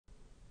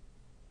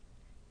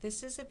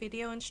This is a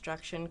video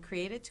instruction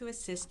created to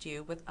assist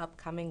you with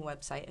upcoming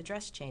website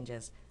address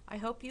changes. I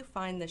hope you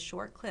find this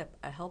short clip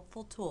a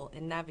helpful tool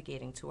in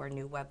navigating to our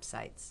new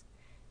websites.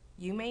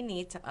 You may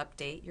need to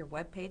update your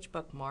web page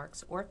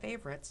bookmarks or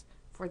favorites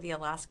for the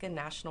Alaska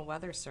National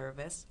Weather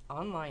Service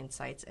online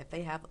sites if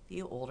they have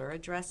the older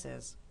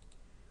addresses.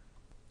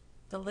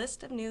 The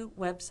list of new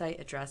website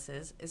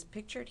addresses is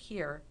pictured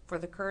here for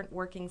the current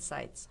working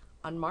sites.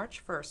 On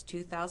March 1st,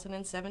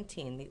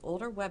 2017, the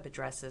older web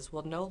addresses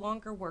will no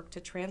longer work to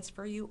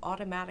transfer you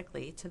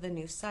automatically to the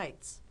new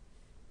sites.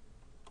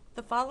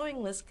 The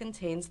following list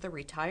contains the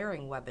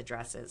retiring web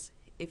addresses.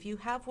 If you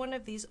have one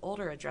of these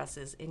older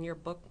addresses in your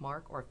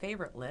bookmark or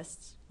favorite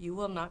lists, you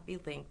will not be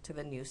linked to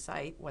the new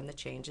site when the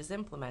change is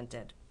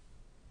implemented.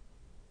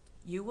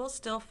 You will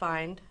still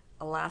find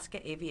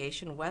Alaska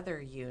Aviation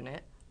Weather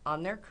Unit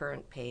on their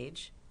current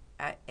page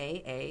at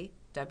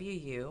aawu.arh.noaa.gov.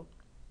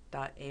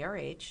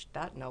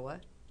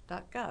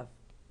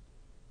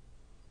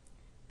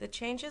 The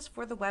changes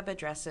for the web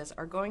addresses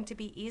are going to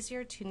be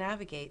easier to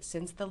navigate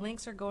since the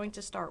links are going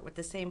to start with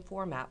the same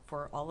format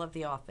for all of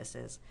the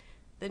offices.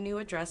 The new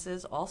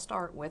addresses all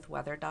start with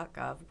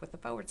weather.gov with a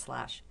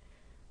 /.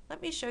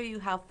 Let me show you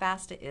how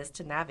fast it is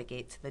to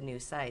navigate to the new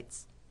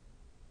sites.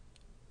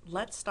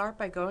 Let's start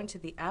by going to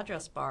the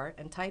address bar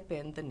and type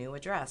in the new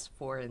address.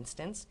 For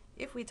instance,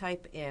 if we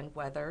type in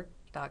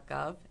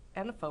weather.gov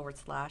and a /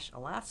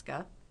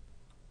 Alaska,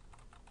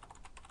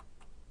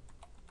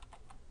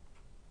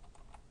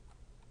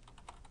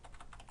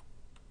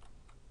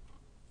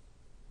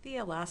 the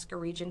Alaska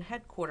Region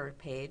Headquarters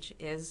page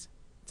is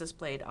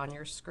displayed on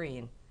your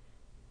screen.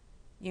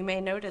 You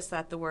may notice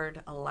that the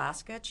word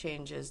Alaska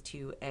changes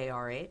to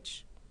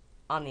ARH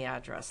on the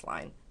address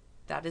line.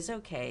 That is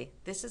okay.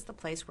 This is the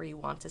place where you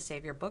want to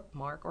save your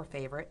bookmark or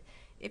favorite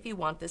if you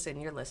want this in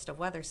your list of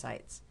weather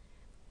sites.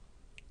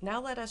 Now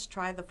let us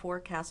try the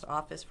forecast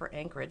office for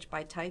Anchorage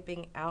by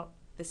typing out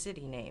the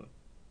city name.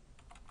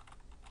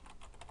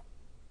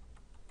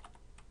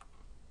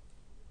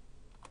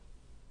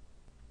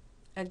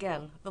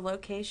 Again, the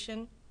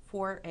location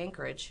for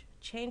Anchorage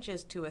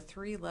changes to a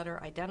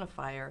 3-letter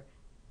identifier,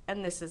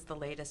 and this is the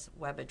latest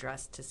web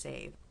address to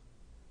save.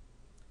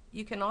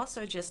 You can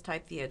also just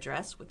type the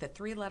address with a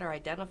 3-letter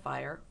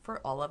identifier for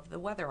all of the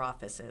weather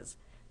offices.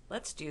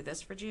 Let's do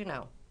this for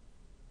Juneau.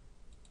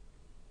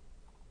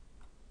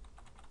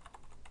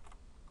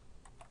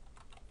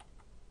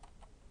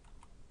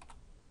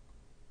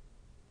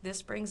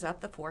 This brings up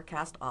the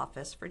forecast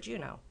office for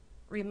Juneau.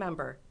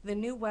 Remember, the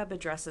new web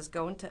addresses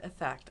go into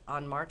effect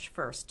on March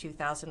 1st,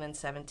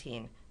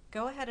 2017.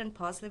 Go ahead and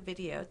pause the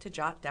video to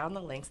jot down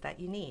the links that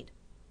you need.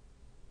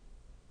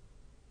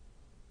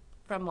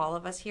 From all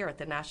of us here at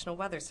the National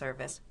Weather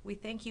Service, we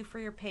thank you for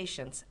your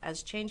patience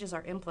as changes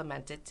are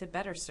implemented to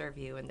better serve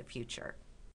you in the future.